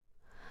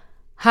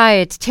Hi,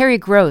 it's Terry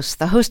Gross,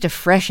 the host of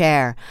Fresh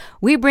Air.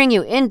 We bring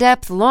you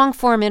in-depth,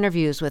 long-form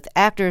interviews with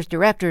actors,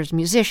 directors,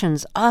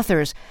 musicians,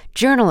 authors,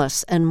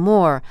 journalists, and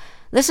more.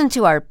 Listen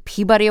to our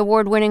Peabody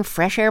Award-winning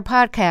Fresh Air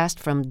podcast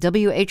from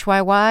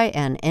WHYY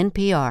and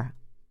NPR.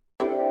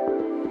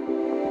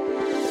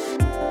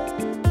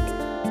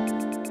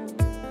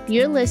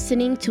 You're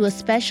listening to a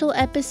special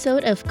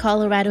episode of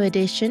Colorado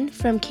Edition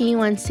from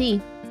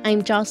KUNC.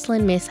 I'm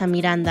Jocelyn Mesa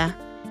Miranda.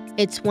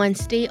 It's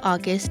Wednesday,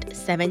 August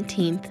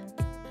 17th.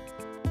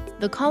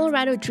 The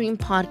Colorado Dream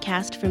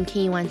podcast from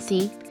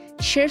KUNC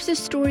shares the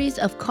stories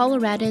of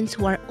Coloradans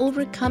who are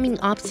overcoming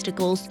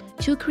obstacles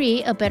to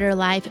create a better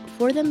life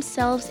for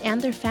themselves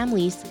and their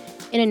families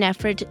in an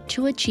effort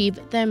to achieve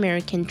the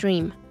American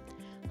dream.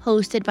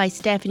 Hosted by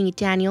Stephanie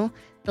Daniel,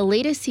 the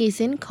latest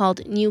season,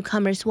 called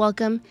Newcomers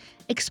Welcome,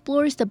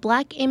 explores the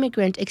Black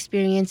immigrant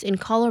experience in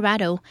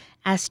Colorado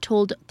as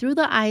told through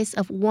the eyes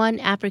of one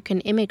African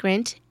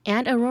immigrant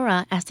and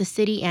Aurora as the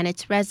city and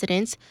its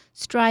residents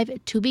strive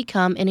to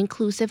become an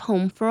inclusive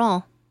home for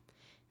all.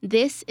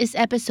 This is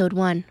episode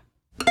 1.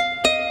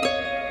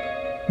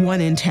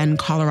 1 in 10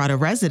 Colorado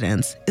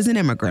residents is an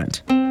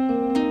immigrant.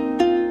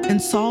 And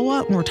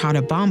Salwa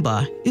Mortada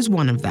Bamba is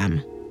one of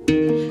them.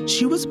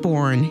 She was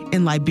born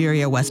in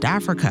Liberia, West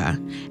Africa,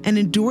 and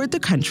endured the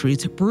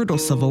country's brutal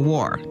civil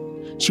war.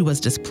 She was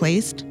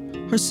displaced,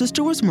 her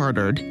sister was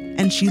murdered,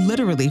 and she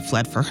literally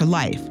fled for her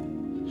life.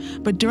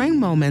 But during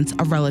moments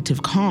of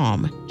relative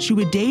calm, she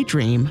would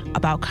daydream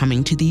about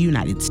coming to the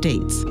United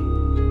States.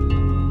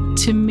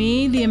 To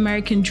me, the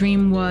American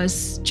dream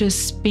was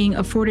just being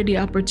afforded the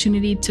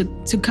opportunity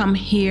to come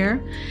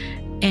here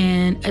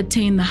and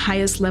attain the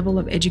highest level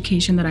of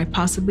education that I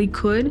possibly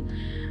could,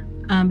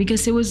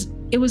 because it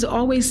was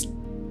always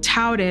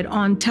touted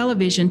on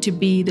television to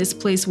be this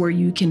place where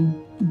you can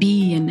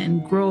be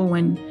and grow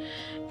and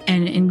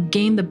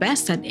gain the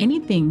best at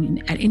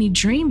anything, at any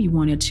dream you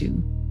wanted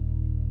to.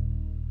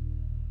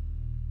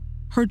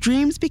 Her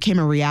dreams became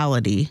a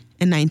reality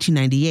in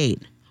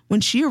 1998 when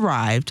she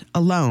arrived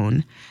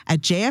alone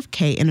at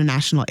JFK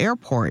International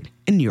Airport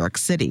in New York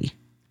City.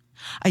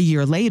 A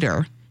year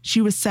later,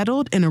 she was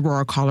settled in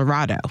Aurora,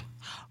 Colorado,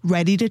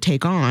 ready to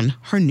take on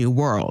her new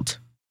world.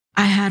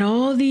 I had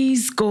all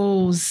these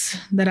goals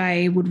that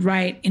I would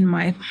write in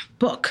my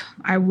book.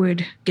 I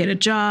would get a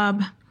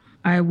job.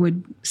 I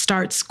would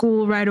start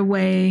school right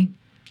away.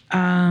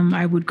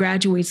 I would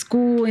graduate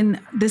school in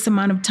this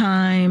amount of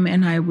time.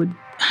 And I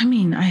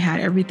had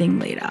everything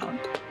laid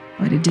out.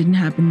 But it didn't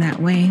happen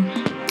that way.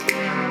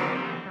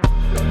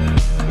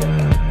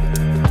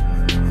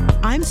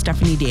 I'm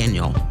Stephanie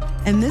Daniel,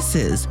 and this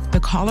is the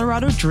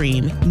Colorado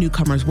Dream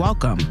Newcomers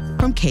Welcome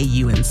from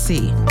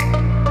KUNC.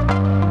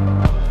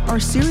 Our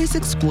series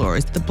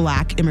explores the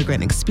Black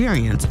immigrant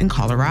experience in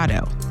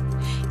Colorado.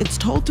 It's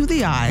told through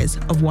the eyes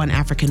of one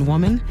African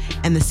woman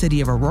and the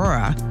city of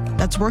Aurora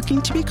that's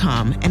working to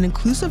become an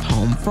inclusive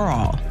home for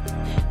all.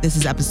 This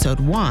is episode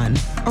 1,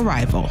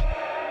 Arrival.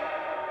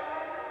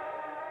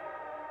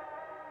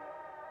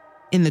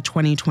 In the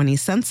 2020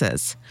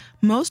 census,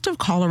 most of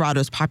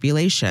Colorado's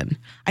population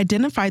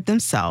identified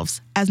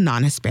themselves as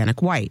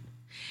non-Hispanic white.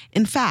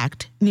 In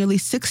fact, nearly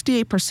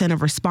 68%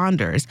 of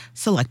responders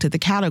selected the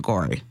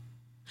category.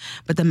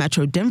 But the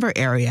Metro Denver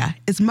area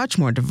is much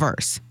more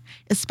diverse,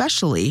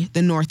 especially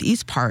the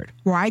northeast part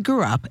where I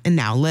grew up and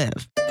now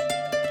live.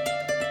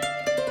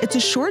 It's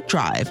a short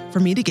drive for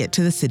me to get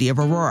to the city of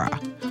Aurora,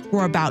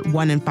 where about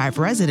 1 in 5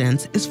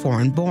 residents is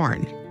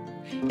foreign-born.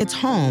 It's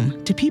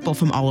home to people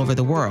from all over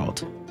the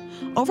world.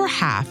 Over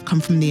half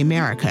come from the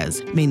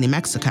Americas, mainly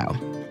Mexico.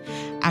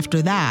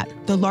 After that,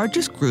 the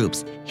largest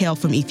groups hail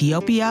from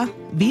Ethiopia,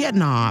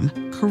 Vietnam,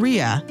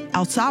 Korea,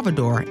 El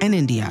Salvador, and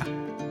India.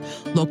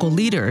 Local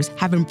leaders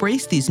have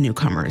embraced these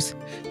newcomers,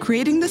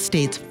 creating the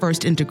state's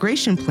first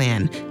integration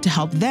plan to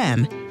help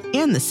them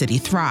and the city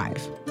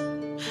thrive.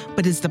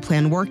 But is the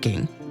plan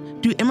working?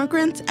 Do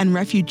immigrants and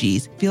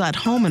refugees feel at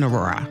home in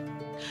Aurora?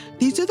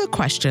 These are the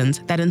questions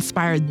that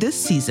inspired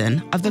this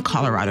season of the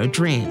Colorado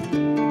Dream.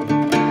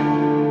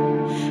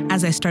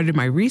 As I started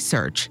my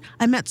research,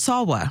 I met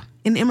Salwa,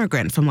 an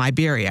immigrant from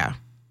Liberia.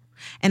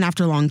 And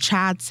after long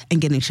chats and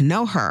getting to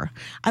know her,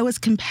 I was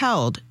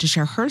compelled to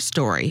share her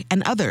story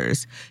and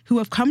others who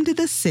have come to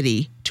this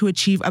city to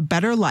achieve a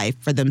better life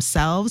for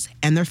themselves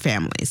and their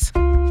families.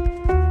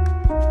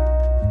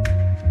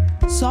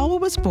 Salwa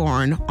was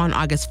born on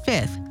August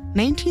 5th,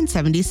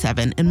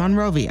 1977 in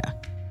Monrovia.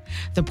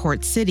 The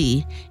port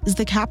city is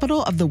the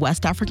capital of the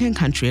West African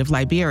country of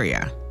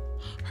Liberia.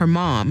 Her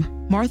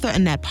mom, Martha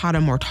Annette Pata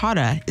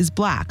Mortada, is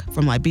Black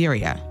from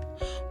Liberia,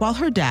 while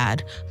her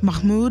dad,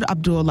 Mahmoud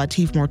Abdul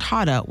Latif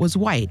Mortada, was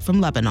white from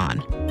Lebanon.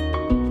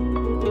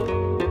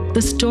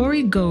 The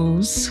story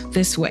goes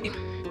this way.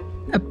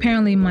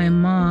 Apparently, my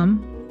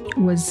mom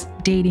was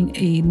dating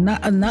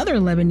another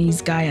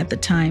Lebanese guy at the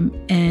time,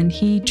 and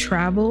he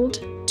traveled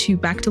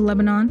back to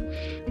Lebanon,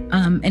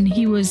 and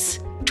he was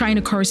trying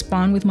to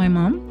correspond with my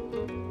mom,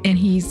 and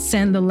he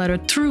sent the letter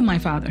through my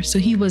father. So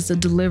he was the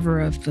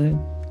deliverer of the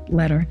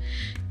letter,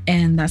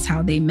 and that's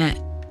how they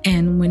met.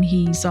 And when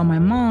he saw my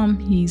mom,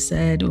 he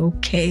said,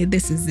 okay,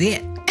 this is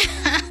it.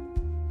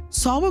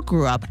 Salwa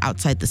grew up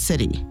outside the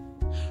city.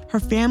 Her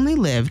family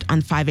lived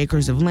on 5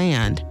 acres of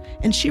land,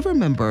 and she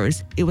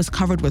remembers it was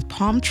covered with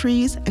palm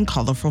trees and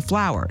colorful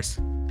flowers.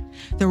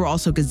 There were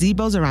also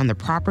gazebos around the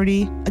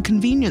property, a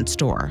convenience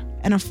store,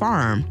 and a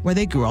farm where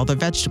they grew all their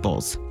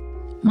vegetables.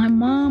 My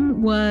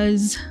mom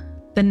was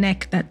the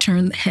neck that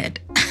turned the head,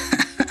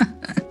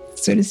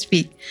 so to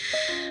speak.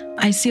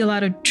 I see a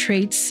lot of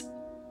traits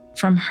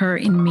from her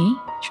in me.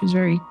 She was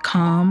very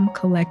calm,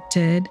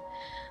 collected,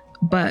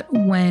 but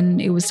when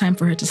it was time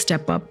for her to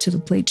step up to the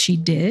plate, she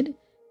did.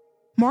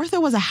 Martha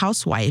was a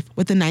housewife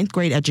with a 9th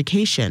grade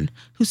education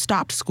who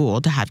stopped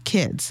school to have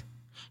kids,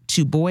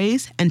 2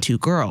 boys and 2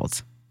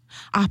 girls.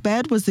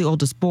 Ahmed was the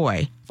oldest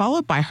boy,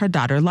 followed by her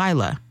daughter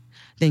Lila.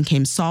 Then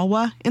came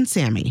Salwa and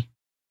Sammy.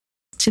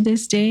 To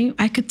this day,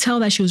 I could tell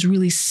that she was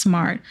really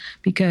smart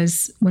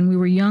because when we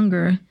were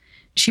younger,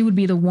 she would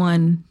be the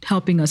one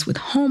helping us with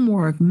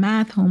homework,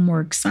 math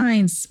homework,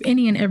 science,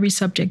 any and every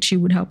subject she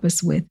would help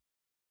us with.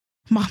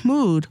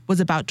 Mahmoud was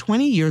about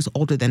 20 years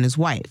older than his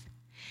wife.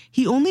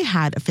 He only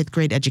had a 5th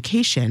grade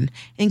education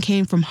and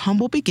came from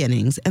humble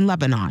beginnings in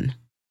Lebanon.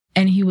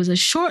 And he was a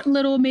short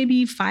little,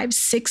 maybe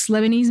 5'6"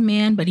 Lebanese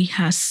man, but he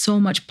has so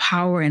much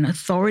power and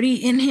authority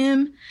in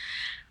him.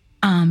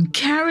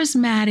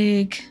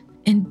 Charismatic,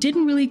 and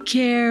didn't really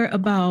care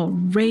about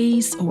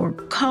race or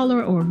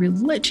color or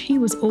religion. He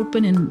was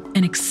open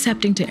and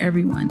accepting to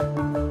everyone.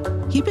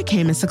 He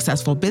became a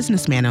successful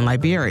businessman in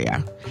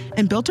Liberia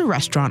and built a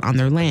restaurant on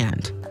their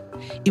land.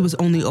 It was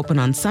only open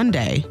on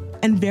Sunday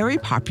and very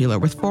popular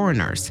with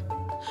foreigners.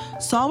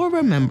 Salwa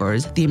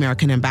remembers the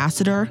American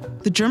ambassador,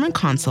 the German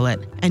consulate,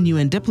 and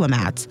UN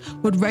diplomats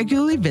would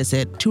regularly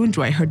visit to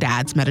enjoy her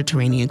dad's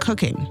Mediterranean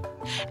cooking,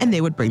 and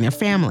they would bring their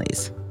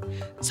families.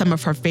 Some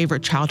of her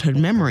favorite childhood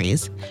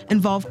memories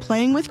involve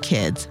playing with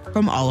kids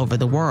from all over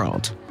the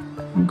world.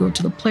 We'd go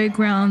to the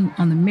playground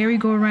on the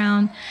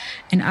merry-go-round,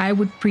 and I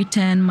would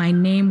pretend my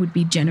name would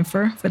be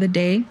Jennifer for the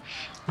day,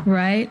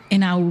 right?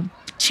 And I would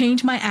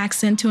change my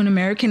accent to an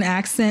American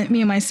accent.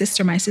 Me and my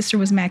sister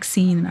was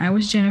Maxine, and I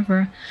was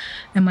Jennifer,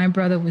 and my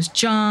brother was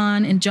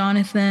John and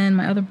Jonathan,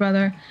 my other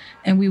brother,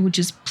 and we would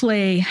just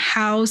play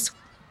house.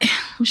 It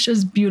was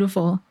just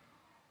beautiful.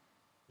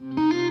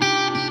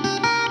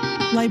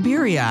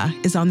 Liberia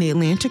is on the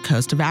Atlantic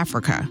coast of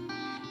Africa,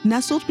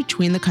 nestled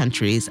between the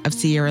countries of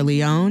Sierra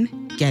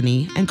Leone,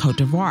 Guinea, and Cote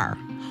d'Ivoire,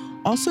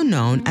 also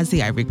known as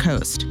the Ivory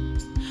Coast.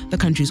 The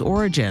country's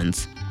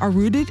origins are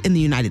rooted in the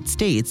United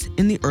States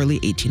in the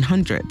early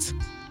 1800s.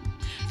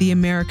 The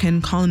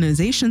American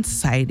Colonization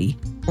Society,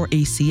 or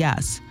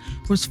ACS,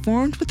 was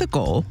formed with the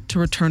goal to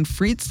return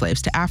freed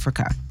slaves to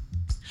Africa.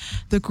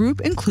 The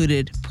group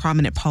included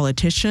prominent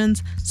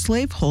politicians,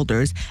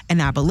 slaveholders, and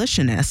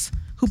abolitionists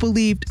who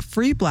believed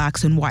free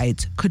blacks and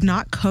whites could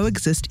not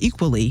coexist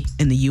equally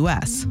in the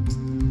U.S.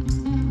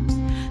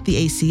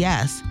 The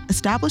ACS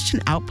established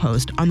an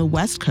outpost on the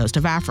west coast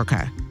of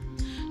Africa.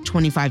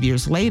 25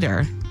 years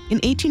later, in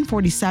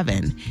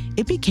 1847,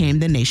 it became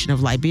the nation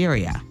of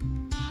Liberia.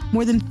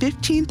 More than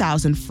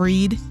 15,000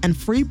 freed and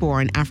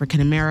free-born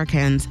African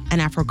Americans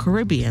and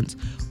Afro-Caribbeans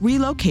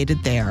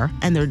relocated there,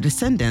 and their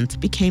descendants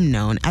became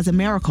known as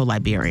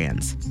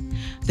Americo-Liberians.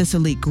 This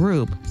elite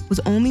group was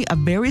only a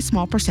very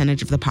small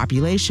percentage of the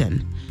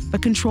population,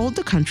 but controlled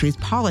the country's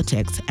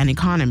politics and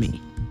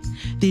economy.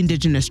 The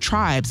indigenous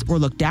tribes were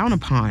looked down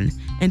upon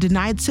and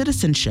denied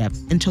citizenship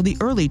until the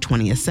early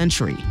 20th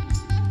century.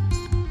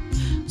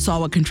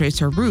 Salwa can trace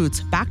her roots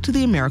back to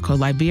the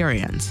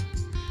Americo-Liberians.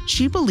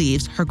 She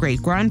believes her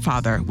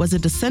great-grandfather was a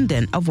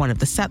descendant of one of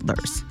the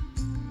settlers.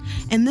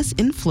 And this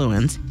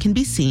influence can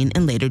be seen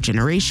in later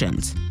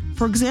generations.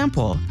 For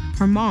example,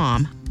 her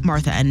mom,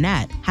 Martha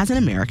Annette, has an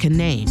American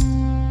name.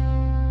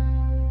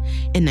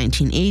 In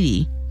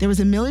 1980, there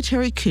was a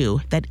military coup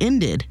that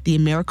ended the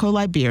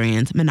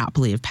Americo-Liberians'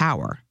 monopoly of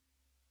power.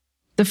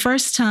 The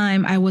first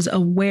time I was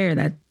aware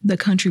that the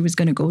country was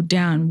going to go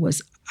down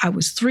was I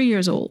was 3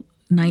 years old,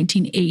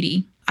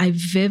 1980. I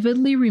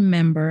vividly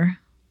remember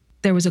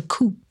there was a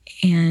coup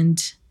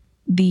and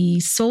the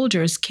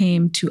soldiers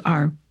came to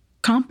our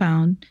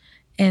compound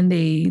and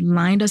they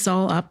lined us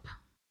all up.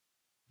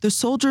 The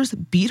soldiers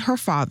beat her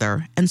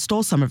father and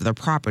stole some of their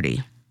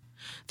property.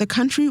 The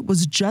country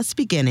was just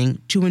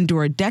beginning to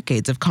endure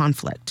decades of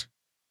conflict.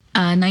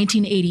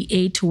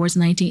 1988 towards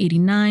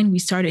 1989, we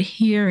started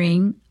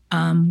hearing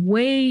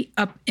way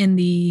up in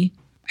the,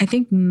 I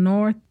think,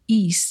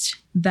 northeast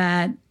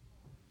that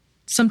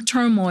some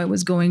turmoil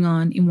was going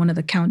on in one of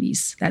the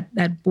counties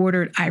that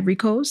bordered Ivory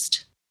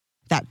Coast.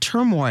 That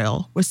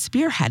turmoil was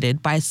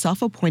spearheaded by a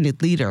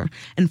self-appointed leader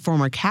and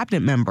former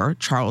cabinet member,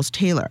 Charles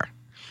Taylor,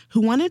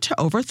 who wanted to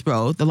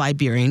overthrow the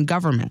Liberian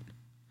government.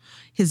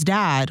 His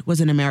dad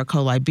was an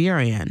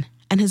Americo-Liberian,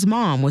 and his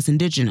mom was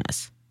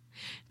indigenous.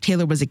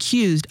 Taylor was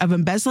accused of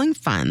embezzling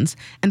funds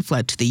and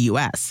fled to the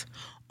U.S.,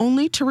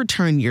 only to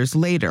return years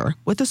later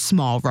with a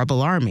small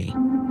rebel army.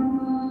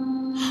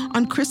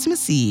 On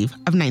Christmas Eve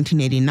of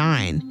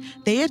 1989,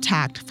 they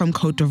attacked from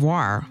Cote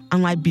d'Ivoire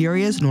on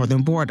Liberia's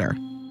northern border.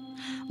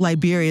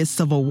 Liberia's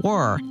civil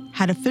war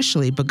had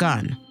officially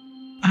begun.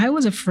 I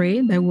was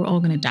afraid that we're all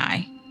going to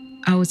die.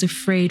 I was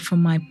afraid for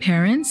my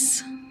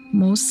parents,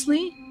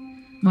 mostly.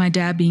 My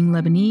dad being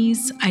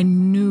Lebanese, I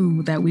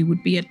knew that we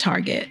would be a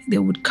target. They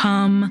would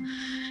come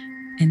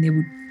and they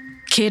would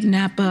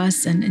kidnap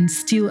us and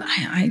steal.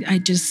 I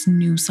just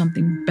knew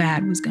something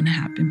bad was going to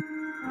happen.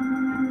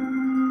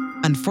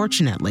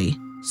 Unfortunately,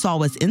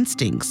 Salwa's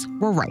instincts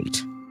were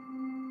right.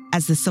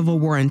 As the Civil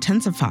War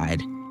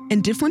intensified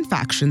and different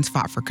factions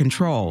fought for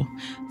control,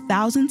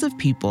 thousands of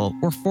people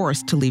were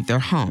forced to leave their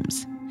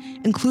homes,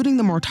 including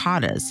the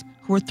Mortadas,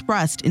 who were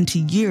thrust into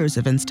years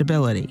of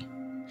instability.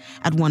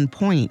 At one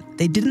point,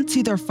 they didn't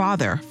see their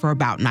father for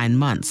about 9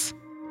 months.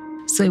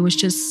 So it was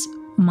just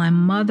my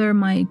mother,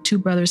 my 2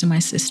 brothers, and my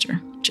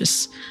sister,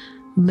 just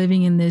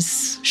living in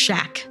this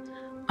shack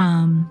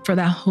for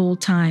that whole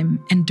time.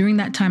 And during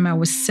that time, I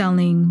was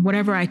selling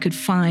whatever I could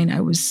find.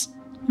 I was,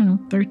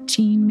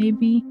 13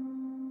 maybe.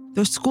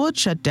 Their school had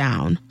shut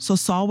down, so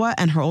Salwa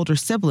and her older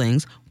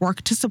siblings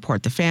worked to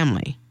support the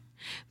family.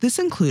 This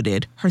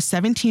included her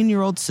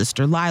 17-year-old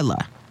sister,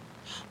 Lila.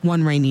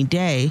 One rainy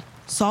day,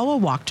 Salwa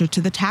walked her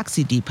to the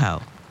taxi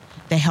depot.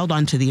 They held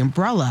onto the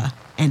umbrella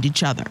and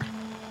each other.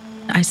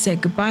 I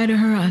said goodbye to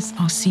her.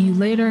 I'll see you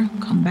later.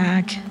 Come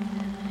back.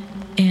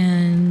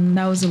 And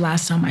that was the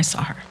last time I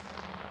saw her.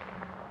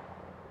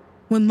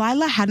 When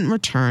Lila hadn't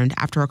returned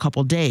after a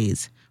couple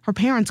days, her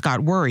parents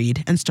got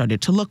worried and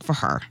started to look for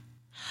her.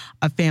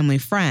 A family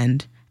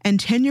friend and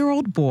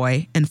 10-year-old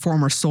boy and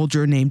former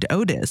soldier named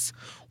Otis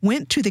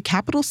went to the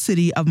capital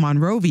city of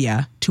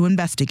Monrovia to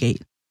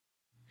investigate.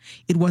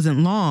 It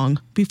wasn't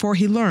long before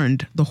he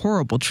learned the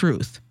horrible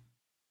truth.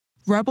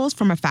 Rebels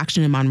from a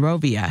faction in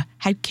Monrovia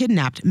had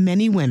kidnapped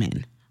many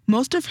women,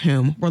 most of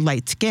whom were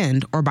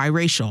light-skinned or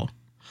biracial.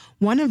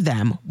 One of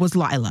them was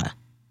Lila.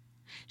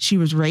 She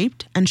was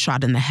raped and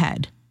shot in the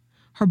head.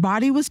 Her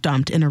body was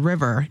dumped in a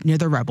river near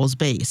the rebels'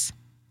 base.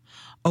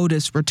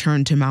 Otis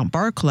returned to Mount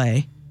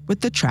Barclay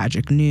with the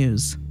tragic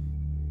news.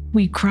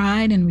 We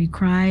cried and we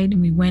cried,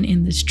 and we went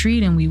in the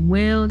street and we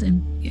wailed,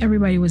 and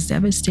everybody was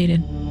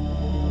devastated.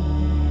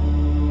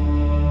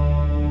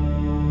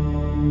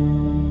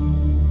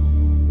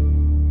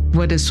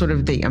 What is sort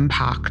of the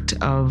impact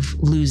of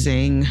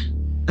losing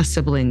a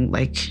sibling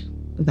like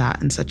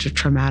that in such a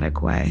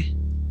traumatic way?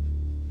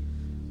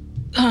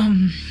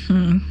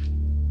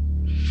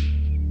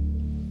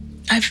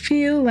 I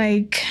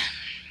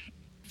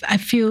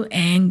feel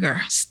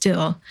anger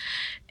still.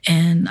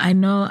 And I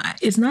know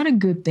it's not a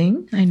good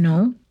thing. I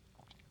know.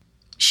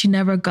 She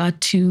never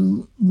got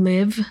to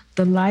live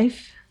the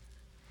life.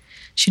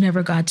 She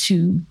never got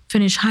to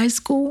finish high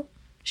school.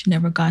 She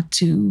never got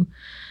to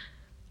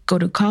go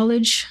to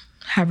college,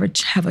 have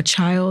a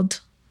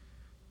child,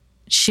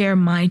 share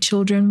my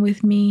children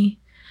with me,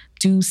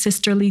 do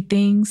sisterly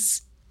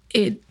things.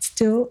 It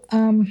still,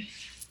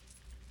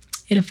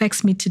 it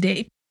affects me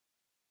today.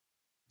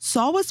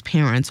 Salwa's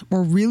parents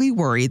were really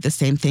worried the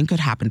same thing could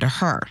happen to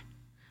her.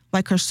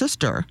 Like her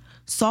sister,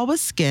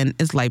 Salwa's skin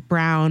is light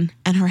brown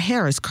and her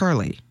hair is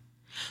curly.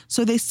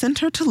 So they sent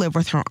her to live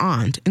with her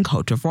aunt in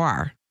Côte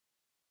d'Ivoire.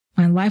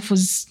 My life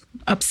was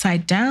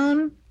upside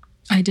down.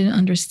 I didn't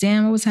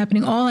understand what was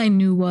happening. All I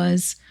knew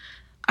was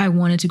I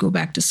wanted to go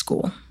back to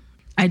school.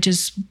 I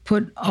just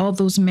put all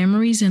those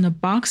memories in a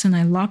box and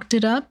I locked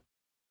it up.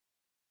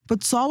 But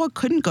Salwa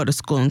couldn't go to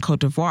school in Côte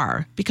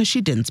d'Ivoire because she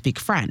didn't speak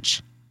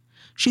French.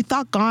 She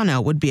thought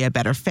Ghana would be a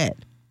better fit.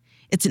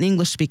 It's an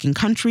English-speaking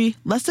country,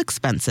 less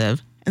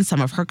expensive, and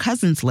some of her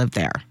cousins live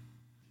there.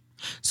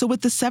 So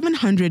with the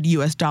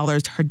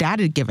 $700 her dad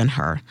had given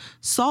her,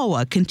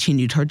 Salwa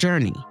continued her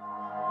journey.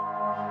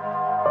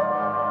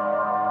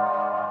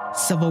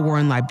 Civil war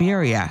in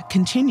Liberia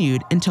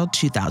continued until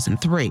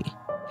 2003.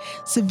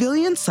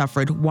 Civilians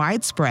suffered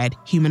widespread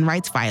human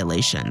rights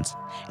violations,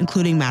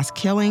 including mass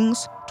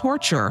killings,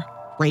 torture,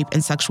 rape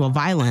and sexual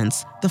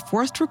violence, the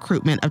forced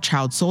recruitment of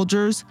child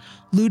soldiers,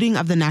 looting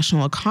of the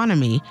national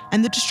economy,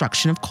 and the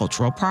destruction of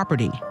cultural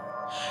property.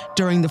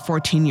 During the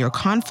 14-year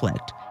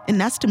conflict,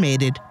 an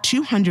estimated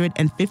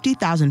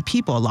 250,000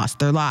 people lost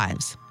their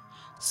lives.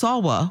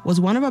 Salwa was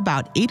one of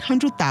about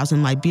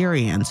 800,000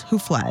 Liberians who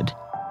fled.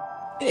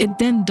 It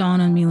then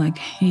dawned on me like,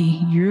 hey,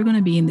 you're going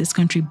to be in this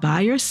country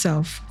by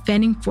yourself,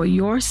 fending for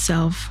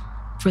yourself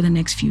for the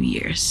next few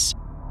years.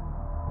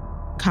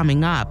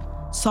 Coming up,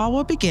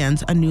 Salwa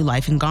begins a new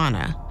life in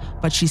Ghana,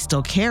 but she's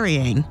still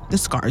carrying the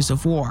scars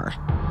of war.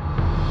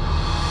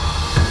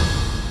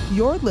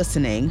 You're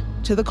listening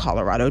to The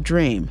Colorado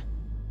Dream.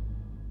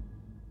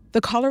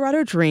 The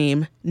Colorado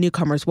Dream,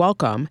 Newcomers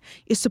Welcome,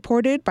 is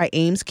supported by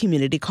Ames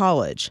Community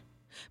College,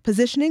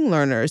 positioning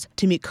learners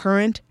to meet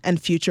current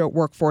and future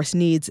workforce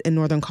needs in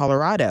Northern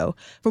Colorado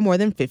for more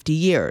than 50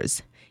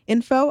 years.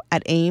 Info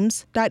at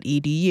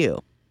ames.edu.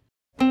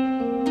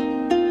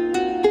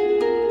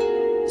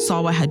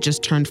 Salwa had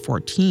just turned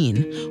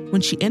 14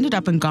 when she ended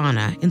up in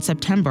Ghana in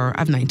September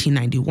of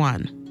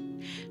 1991.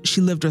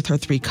 She lived with her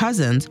 3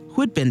 cousins who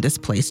had been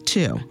displaced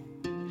too.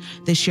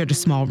 They shared a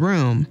small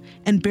room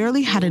and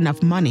barely had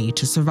enough money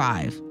to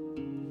survive.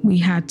 We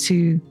had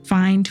to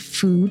find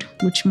food,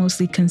 which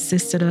mostly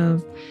consisted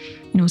of,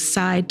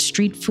 side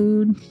street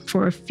food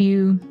for a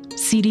few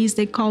cedis,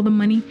 they call them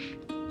money,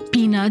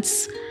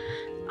 peanuts,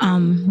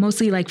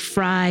 mostly like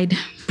fried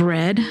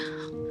bread.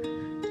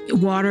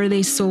 Water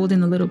they sold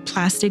in a little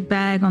plastic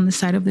bag on the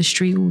side of the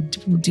street.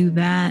 We'll do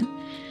that.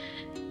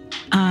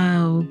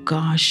 Oh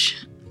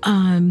gosh,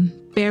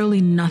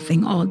 barely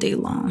nothing all day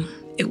long.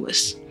 It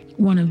was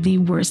one of the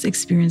worst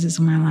experiences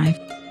of my life.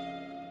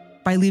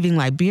 By leaving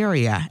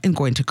Liberia and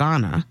going to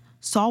Ghana,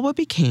 Salwa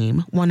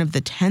became one of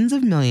the tens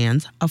of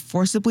millions of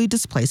forcibly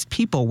displaced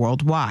people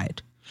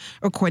worldwide.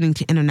 According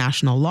to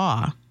international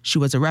law, she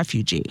was a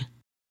refugee.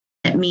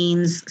 It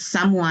means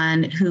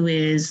someone who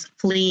is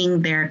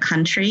fleeing their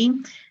country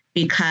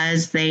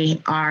because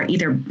they are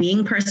either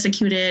being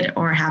persecuted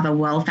or have a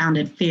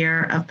well-founded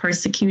fear of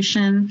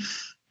persecution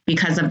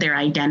because of their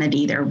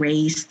identity, their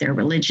race, their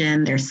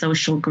religion, their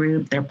social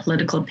group, their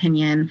political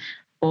opinion,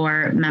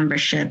 or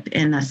membership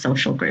in a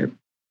social group.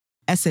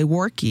 Ese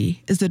Worky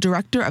is the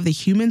director of the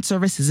Human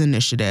Services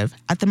Initiative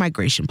at the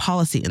Migration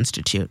Policy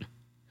Institute.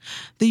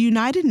 The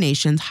United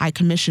Nations High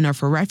Commissioner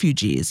for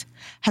Refugees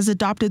has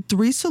adopted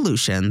 3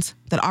 solutions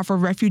that offer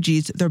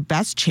refugees their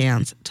best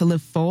chance to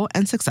live full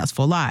and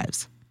successful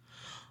lives: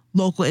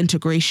 local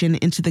integration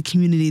into the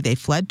community they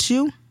fled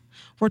to,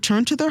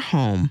 return to their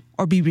home,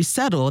 or be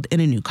resettled in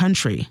a new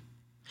country.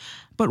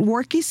 But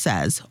Worky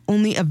says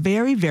only a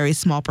very, very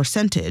small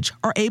percentage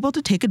are able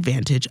to take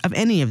advantage of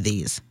any of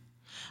these.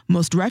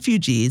 Most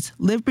refugees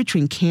live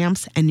between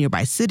camps and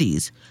nearby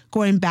cities,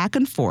 going back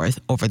and forth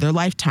over their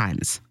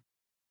lifetimes.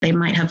 They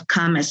might have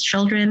come as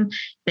children,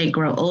 they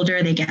grow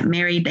older, they get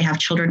married, they have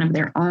children of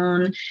their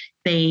own.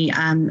 They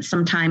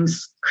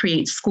sometimes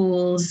create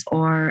schools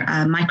or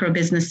micro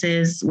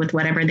businesses with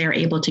whatever they're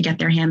able to get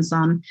their hands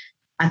on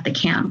at the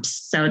camps.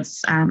 So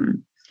it's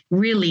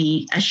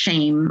really a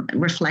shame,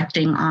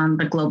 reflecting on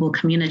the global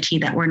community,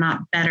 that we're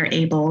not better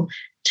able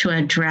to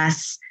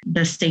address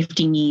the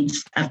safety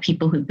needs of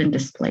people who've been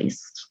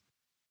displaced.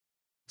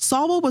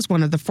 Salwa was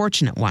one of the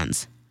fortunate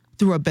ones.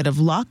 Through a bit of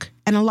luck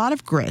and a lot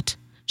of grit,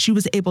 she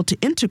was able to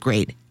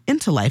integrate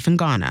into life in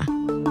Ghana.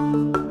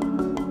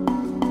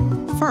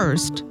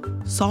 First,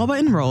 Salwa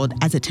enrolled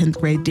as a 10th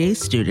grade day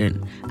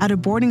student at a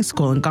boarding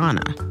school in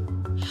Ghana.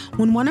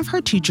 When one of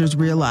her teachers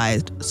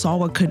realized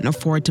Salwa couldn't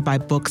afford to buy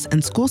books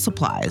and school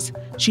supplies,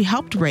 she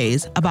helped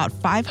raise about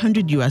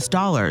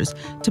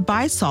 $500 to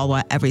buy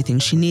Salwa everything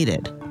she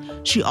needed.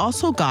 She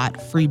also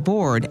got free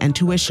board and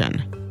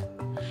tuition.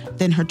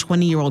 Then her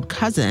 20-year-old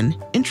cousin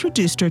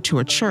introduced her to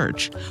a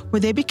church where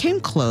they became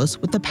close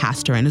with the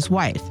pastor and his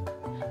wife.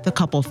 The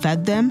couple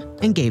fed them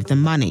and gave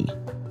them money.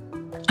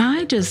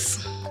 I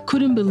just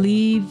couldn't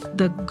believe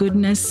the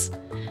goodness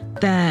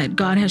that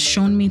God has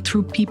shown me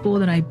through people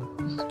that I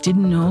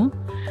didn't know.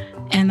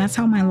 And that's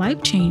how my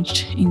life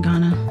changed in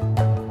Ghana.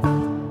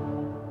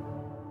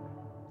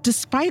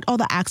 Despite all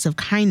the acts of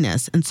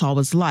kindness in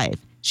Salwa's life,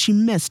 she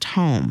missed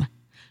home.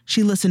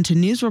 She listened to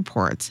news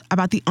reports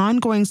about the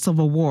ongoing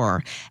civil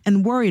war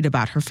and worried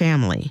about her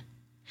family.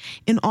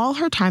 In all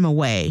her time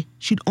away,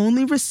 she'd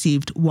only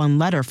received one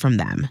letter from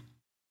them.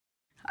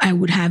 I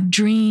would have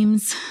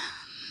dreams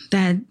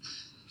that,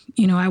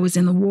 I was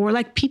in the war,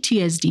 like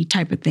PTSD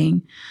type of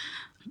thing.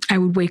 I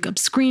would wake up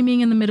screaming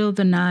in the middle of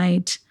the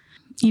night,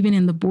 even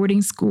in the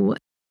boarding school.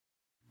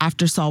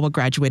 After Salwa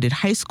graduated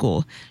high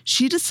school,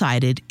 she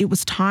decided it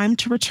was time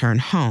to return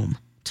home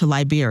to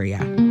Liberia.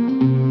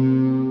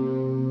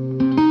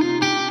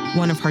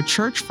 One of her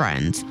church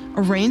friends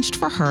arranged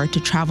for her to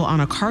travel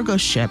on a cargo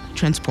ship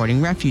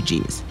transporting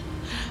refugees.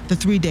 The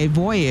 3-day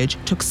voyage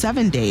took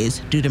 7 days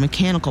due to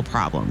mechanical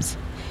problems.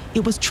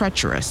 It was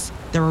treacherous.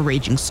 There were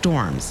raging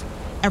storms.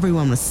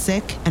 Everyone was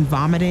sick and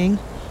vomiting.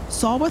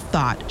 Salwa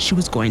thought she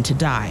was going to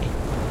die.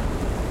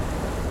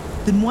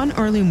 Then one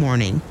early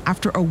morning,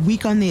 after a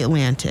week on the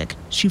Atlantic,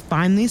 she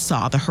finally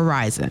saw the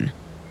horizon.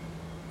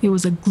 It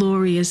was a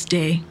glorious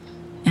day,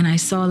 and I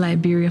saw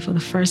Liberia for the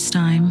first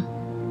time.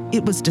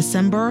 It was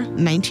December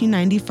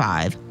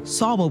 1995.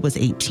 Salwa was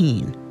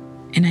 18.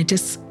 And I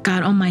just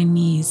got on my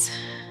knees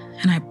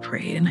and I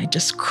prayed and I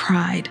just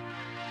cried.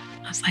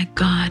 I was like,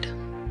 God,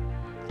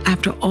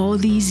 after all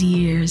these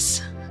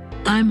years,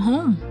 I'm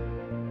home.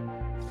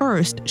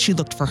 First, she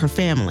looked for her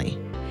family.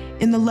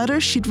 In the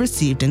letters she'd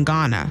received in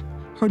Ghana,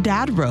 her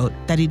dad wrote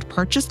that he'd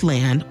purchased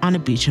land on a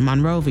beach in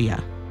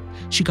Monrovia.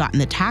 She got in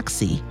the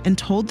taxi and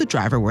told the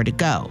driver where to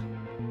go.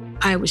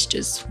 I was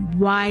just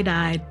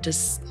wide-eyed,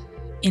 just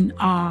in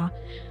awe.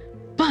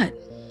 But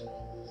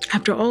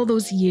after all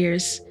those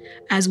years,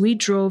 as we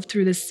drove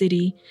through the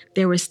city,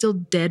 there were still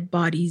dead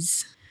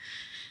bodies.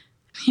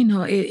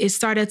 It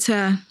started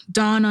to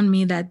dawn on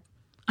me that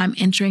I'm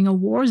entering a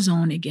war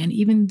zone again,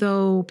 even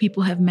though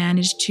people have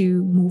managed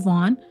to move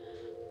on,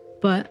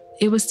 but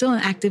it was still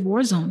an active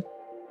war zone.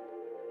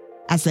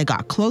 As they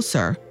got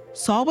closer,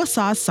 Salwa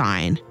saw a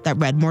sign that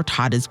read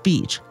Mortadas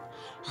Beach.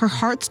 Her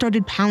heart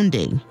started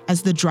pounding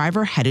as the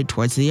driver headed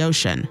towards the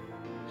ocean.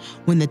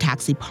 When the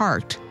taxi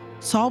parked,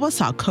 Salwa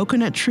saw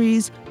coconut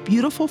trees,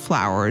 beautiful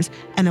flowers,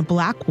 and a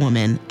black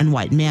woman and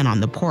white man on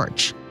the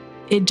porch.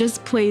 it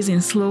just plays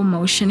in slow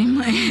motion in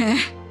my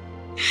head.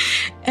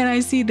 And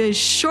I see this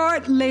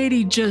short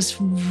lady just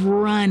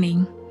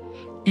running.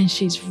 And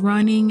she's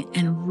running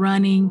and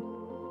running.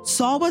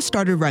 Salwa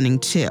started running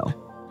too,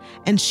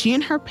 and she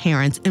and her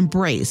parents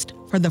embraced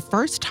for the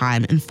first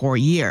time in 4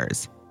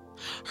 years.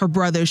 Her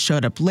brothers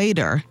showed up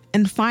later,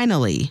 and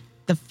finally,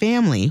 the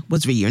family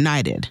was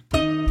reunited.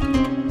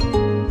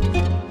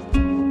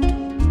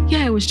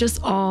 Yeah, it was just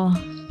all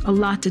a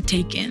lot to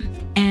take in.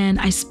 And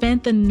I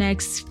spent the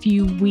next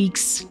few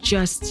weeks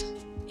just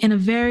in a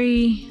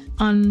very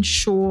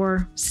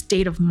unsure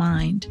state of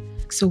mind.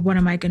 So what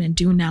am I going to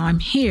do now? I'm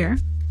here.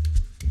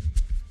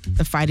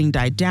 The fighting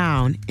died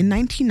down in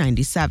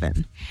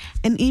 1997,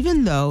 and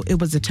even though it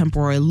was a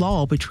temporary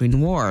lull between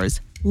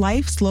wars,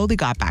 life slowly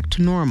got back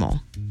to normal.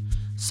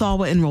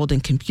 Salwa enrolled in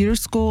computer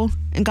school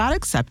and got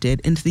accepted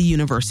into the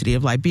University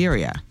of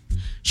Liberia.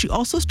 She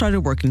also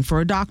started working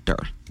for a doctor.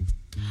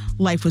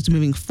 Life was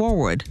moving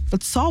forward,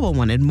 but Salwa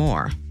wanted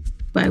more.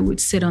 I would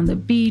sit on the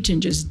beach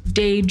and just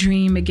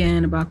daydream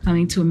again about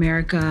coming to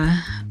America.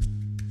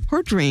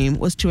 Her dream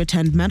was to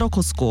attend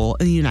medical school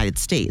in the United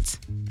States,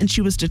 and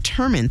she was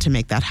determined to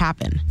make that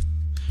happen.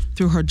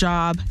 Through her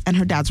job and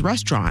her dad's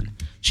restaurant,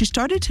 she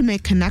started to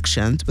make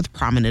connections with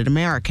prominent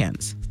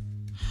Americans.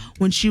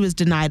 When she was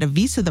denied a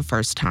visa the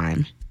first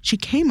time, she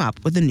came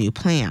up with a new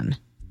plan.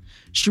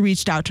 She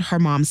reached out to her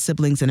mom's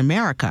siblings in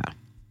America.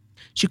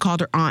 She called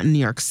her aunt in New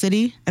York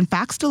City and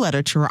faxed a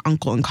letter to her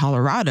uncle in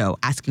Colorado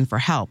asking for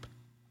help.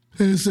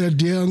 It said,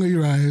 "Dear Uncle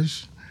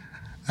Urias,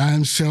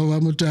 I'm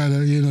Salwa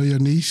Mutada, your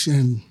niece,"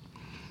 and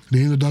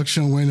the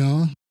introduction went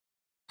on.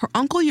 Her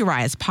uncle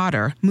Urias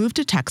Potter moved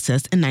to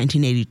Texas in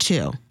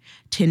 1982.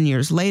 10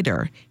 years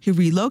later, he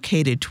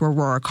relocated to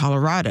Aurora,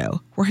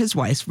 Colorado, where his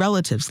wife's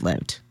relatives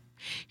lived.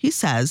 He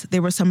says they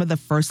were some of the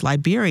first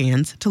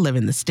Liberians to live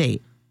in the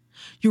state.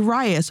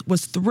 Urias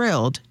was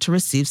thrilled to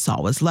receive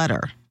Salwa's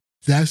letter.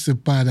 That's the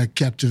part that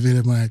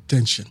captivated my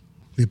attention.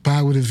 The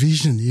part with a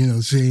vision,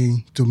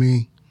 saying to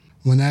me,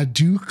 when I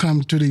do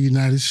come to the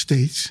United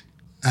States,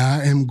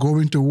 I am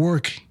going to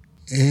work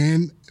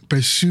and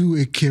pursue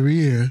a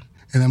career,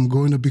 and I'm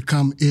going to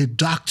become a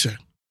doctor.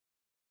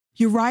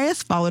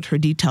 Urias followed her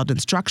detailed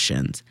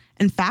instructions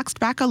and faxed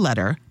back a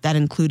letter that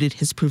included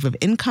his proof of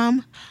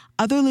income,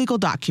 other legal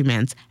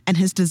documents, and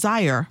his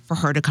desire for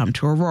her to come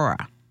to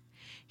Aurora.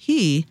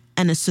 He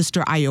and his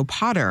sister Ayo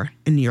Potter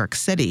in New York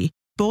City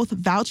both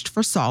vouched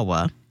for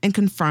Salwa and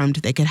confirmed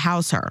they could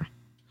house her.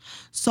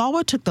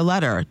 Salwa took the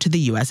letter to the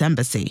U.S.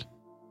 Embassy.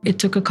 It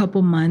took a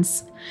couple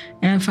months,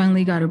 and I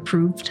finally got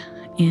approved,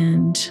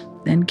 and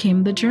then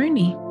came the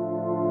journey.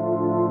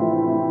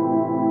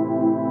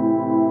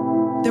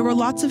 There were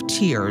lots of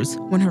tears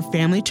when her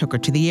family took her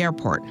to the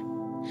airport.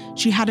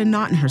 She had a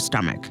knot in her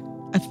stomach,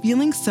 a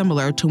feeling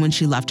similar to when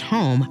she left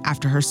home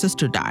after her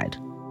sister died.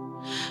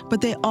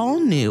 But they all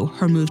knew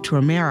her move to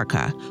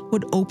America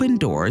would open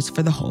doors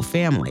for the whole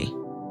family.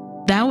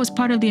 That was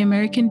part of the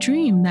American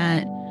dream,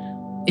 that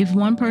if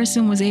one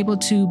person was able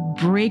to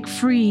break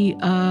free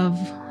of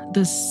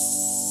the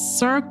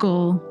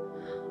circle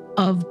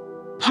of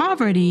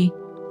poverty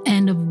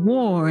and of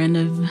war and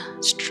of,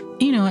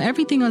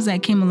 everything else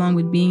that came along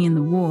with being in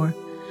the war,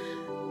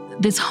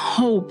 this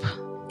hope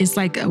is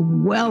like a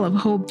well of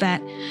hope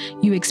that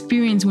you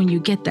experience when you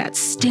get that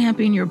stamp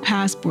in your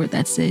passport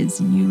that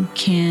says you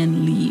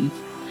can leave.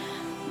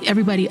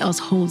 Everybody else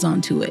holds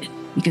on to it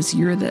because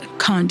you're the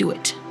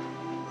conduit.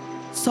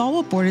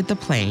 Salwa boarded the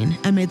plane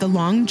and made the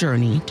long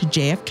journey to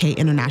JFK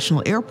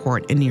International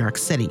Airport in New York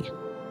City.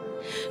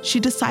 She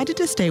decided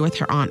to stay with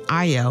her Aunt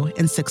Ayo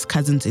and 6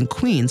 cousins in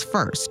Queens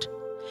first,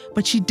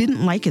 but she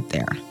didn't like it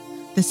there.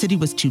 The city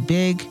was too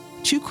big,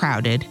 too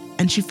crowded,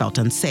 and she felt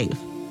unsafe.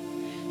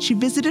 She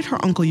visited her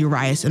uncle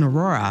Urias in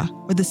Aurora,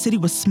 where the city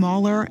was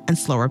smaller and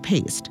slower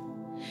paced.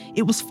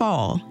 It was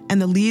fall,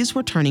 and the leaves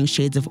were turning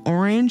shades of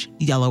orange,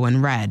 yellow,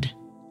 and red.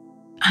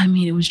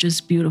 It was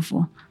just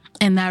beautiful.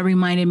 And that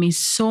reminded me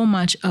so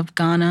much of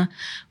Ghana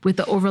with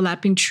the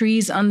overlapping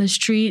trees on the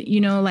street,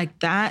 like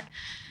that.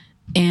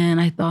 And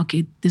I thought,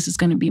 okay, this is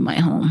going to be my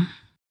home.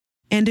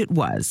 And it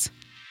was.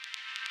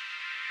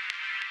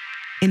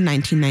 In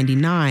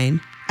 1999,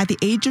 at the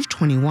age of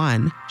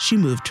 21, she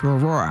moved to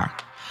Aurora,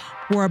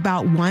 where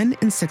about 1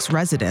 in 6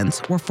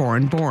 residents were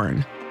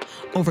foreign-born.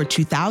 Over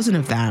 2,000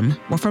 of them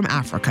were from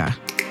Africa.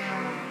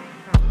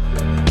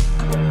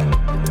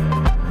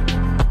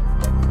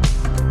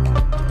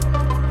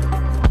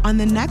 On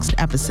the next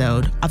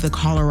episode of The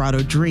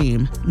Colorado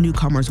Dream,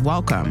 Newcomers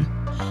Welcome,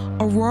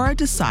 Aurora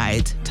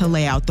decides to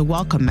lay out the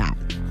welcome mat,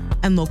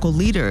 and local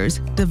leaders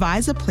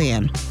devise a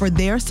plan for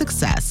their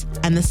success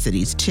and the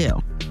city's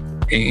too.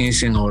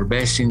 It's in our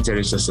best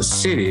interest as a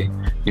city,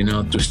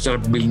 to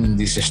start building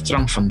this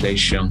strong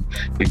foundation,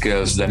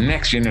 because the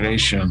next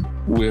generation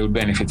will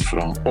benefit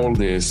from all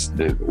this,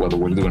 what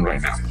we're doing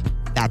right now.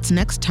 That's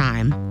next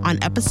time on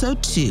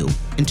Episode 2,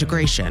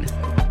 Integration.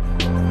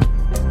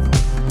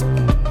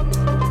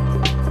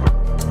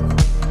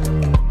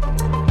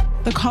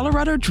 The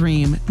Colorado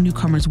Dream,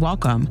 Newcomers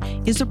Welcome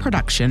is a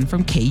production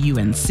from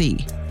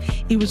KUNC.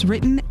 It was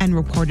written and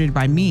reported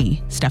by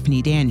me,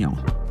 Stephanie Daniel.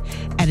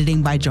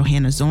 Editing by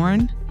Johanna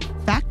Zorn.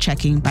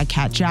 Fact-checking by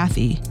Kat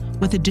Jaffe,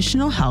 with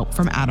additional help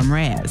from Adam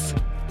Reyes.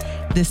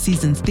 This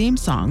season's theme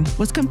song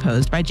was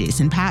composed by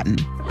Jason Patton,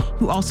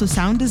 who also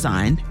sound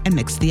designed and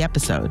mixed the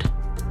episode.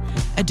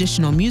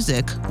 Additional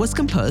music was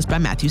composed by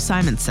Matthew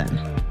Simonson.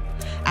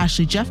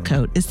 Ashley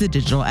Jeffcoat is the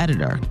digital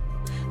editor.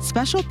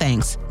 Special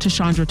thanks to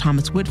Chandra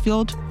Thomas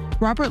Whitfield,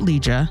 Robert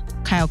Leja,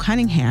 Kyle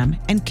Cunningham,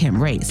 and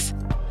Kim Race.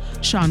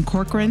 Sean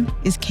Corcoran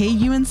is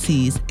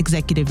KUNC's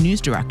Executive News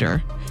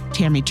Director.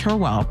 Tammy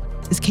Turwelp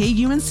is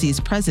KUNC's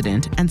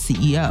President and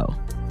CEO.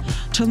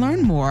 To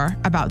learn more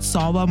about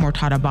Salwa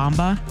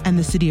Mortada-Bamba and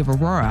the city of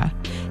Aurora,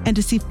 and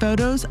to see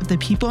photos of the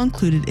people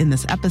included in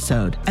this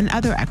episode and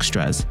other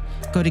extras,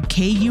 go to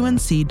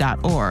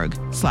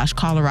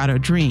kunc.org/Colorado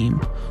Dream,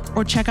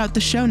 or check out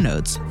the show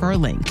notes for a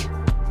link.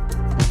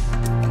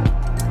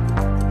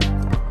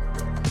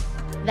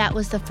 That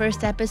was the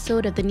first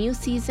episode of the new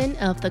season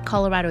of The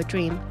Colorado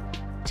Dream.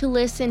 To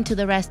listen to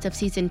the rest of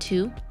Season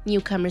 2,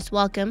 newcomers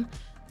welcome,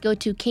 go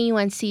to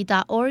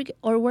kunc.org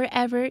or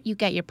wherever you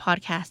get your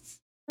podcasts.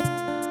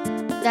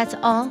 That's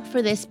all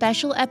for this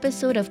special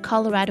episode of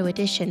Colorado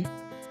Edition.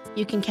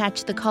 You can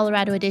catch the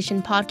Colorado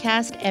Edition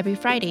podcast every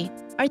Friday.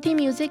 Our theme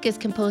music is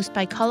composed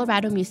by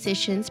Colorado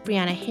musicians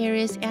Brianna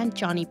Harris and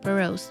Johnny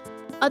Burrows.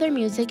 Other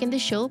music in the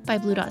show by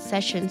Blue Dot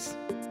Sessions.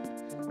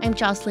 I'm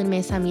Jocelyn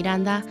Mesa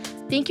Miranda.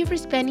 Thank you for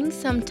spending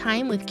some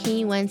time with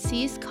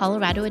KUNC's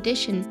Colorado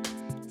Edition.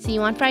 See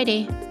you on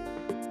Friday.